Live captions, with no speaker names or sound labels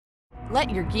Let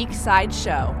your geek side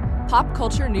show. Pop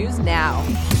culture news now.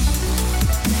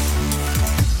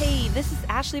 Hey, this is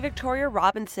Ashley Victoria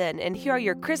Robinson, and here are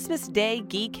your Christmas Day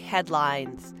geek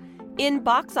headlines. In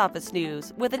box office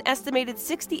news, with an estimated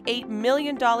 $68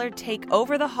 million take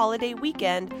over the holiday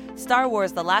weekend, Star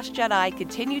Wars The Last Jedi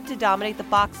continued to dominate the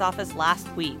box office last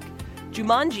week.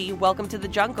 Jumanji, Welcome to the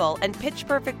Jungle, and Pitch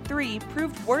Perfect 3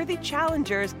 proved worthy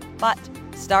challengers, but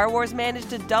Star Wars managed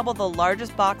to double the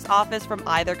largest box office from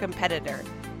either competitor.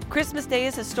 Christmas Day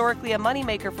is historically a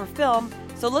moneymaker for film,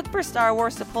 so look for Star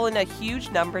Wars to pull in a huge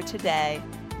number today.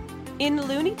 In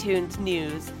Looney Tunes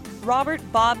news, Robert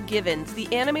Bob Givens, the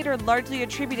animator largely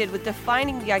attributed with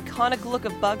defining the iconic look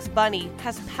of Bugs Bunny,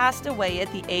 has passed away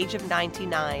at the age of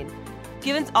 99.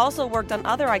 Givens also worked on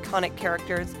other iconic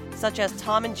characters such as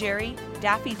Tom and Jerry,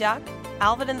 Daffy Duck,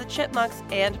 Alvin and the Chipmunks,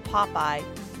 and Popeye.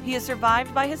 He is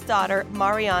survived by his daughter,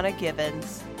 Mariana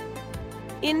Givens.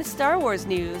 In Star Wars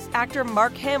news, actor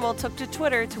Mark Hamill took to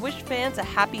Twitter to wish fans a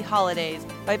happy holidays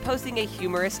by posting a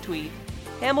humorous tweet.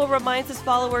 Hamill reminds his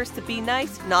followers to be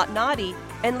nice, not naughty,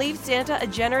 and leave Santa a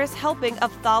generous helping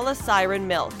of Thala Siren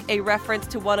milk, a reference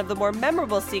to one of the more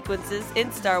memorable sequences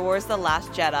in Star Wars The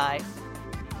Last Jedi.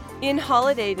 In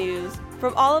holiday news,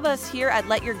 from all of us here at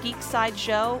Let Your Geek Side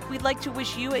Show, we'd like to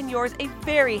wish you and yours a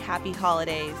very happy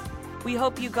holidays. We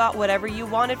hope you got whatever you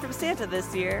wanted from Santa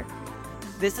this year.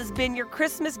 This has been your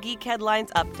Christmas Geek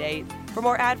Headlines update. For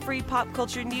more ad-free pop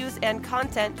culture news and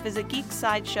content, visit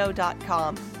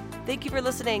geeksideshow.com. Thank you for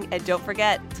listening, and don't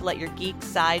forget to let your geek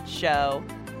side show.